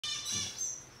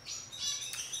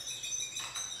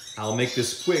I'll make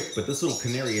this quick, but this little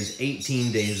canary is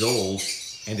 18 days old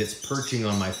and it's perching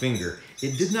on my finger.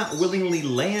 It did not willingly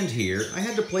land here. I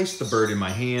had to place the bird in my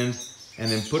hand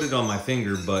and then put it on my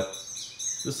finger, but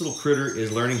this little critter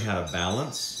is learning how to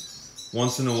balance.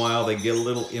 Once in a while, they get a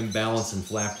little imbalance and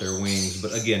flap their wings,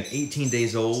 but again, 18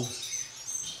 days old,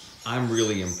 I'm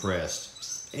really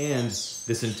impressed. And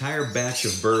this entire batch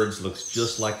of birds looks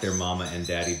just like their mama and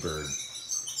daddy bird.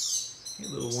 Hey,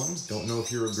 little one, don't know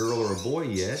if you're a girl or a boy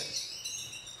yet.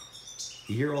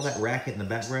 You hear all that racket in the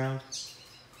background?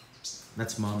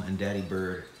 That's mama and daddy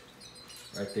bird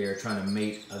right there trying to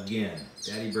mate again.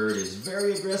 Daddy bird is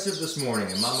very aggressive this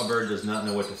morning and mama bird does not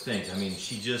know what to think. I mean,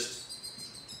 she's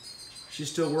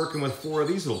still working with 4 of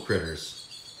these little critters.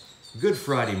 Good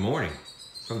Friday morning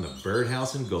from the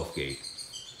birdhouse in Gulfgate.